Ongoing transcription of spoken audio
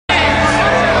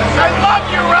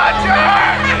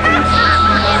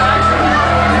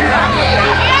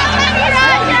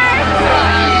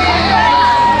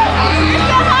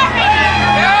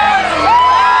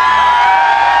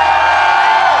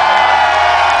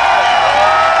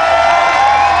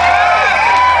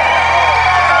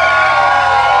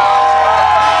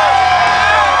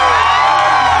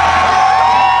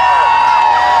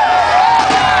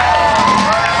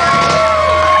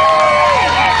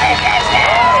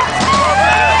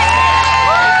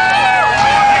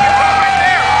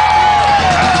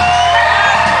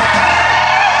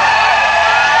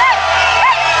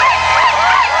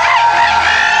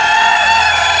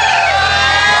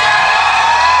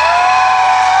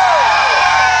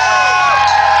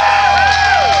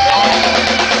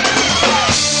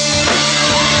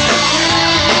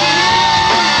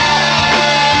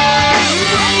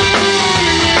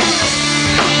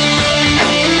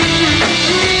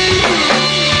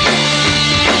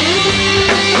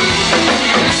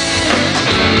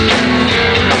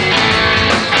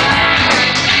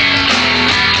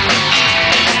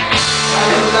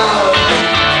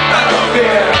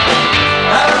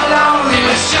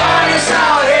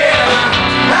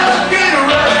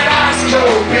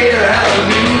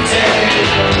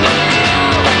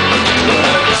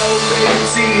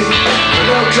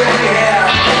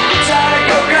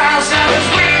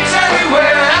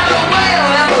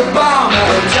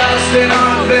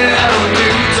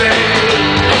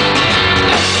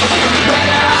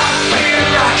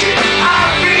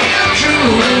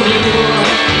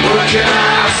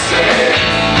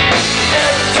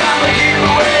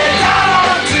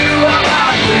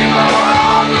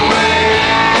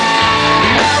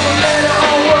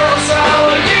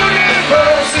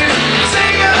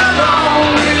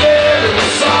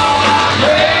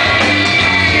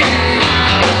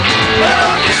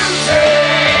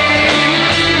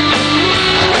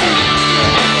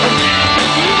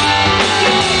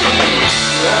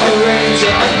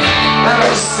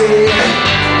sea,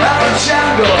 out of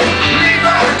jungle, leave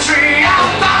out a tree. I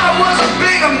thought I was a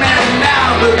bigger man,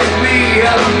 now look at me,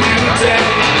 I'm a new day.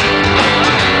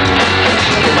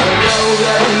 No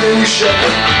revolution,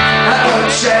 no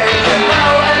change, no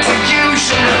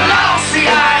execution, no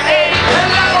CIA,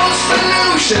 no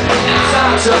solution.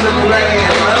 Time to the blame,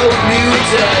 no new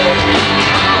day.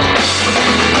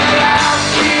 But I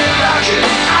feel like it,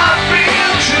 I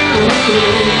feel true.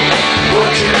 What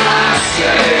can I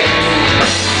say?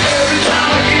 Every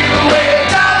time I give away a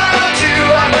dollar or two,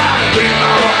 I gotta bring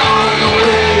my heart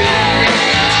away.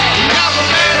 Never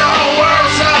made our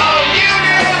words of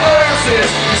universes,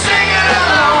 singing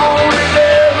alone with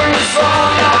every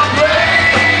song I play.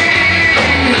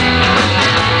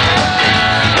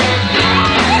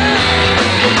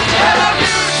 Hello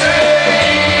music,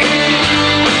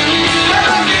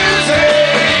 hello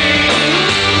music,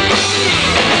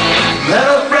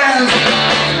 hello friends,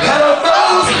 hello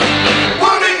foes,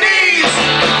 wounded knees,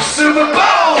 Super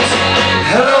Bowls,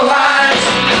 hello highs,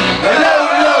 hello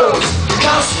lows,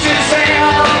 constant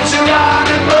sound to rock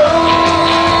and roll.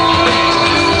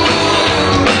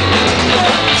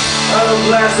 Hello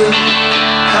blessing,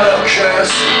 hello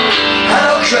curse,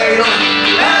 hello cradle,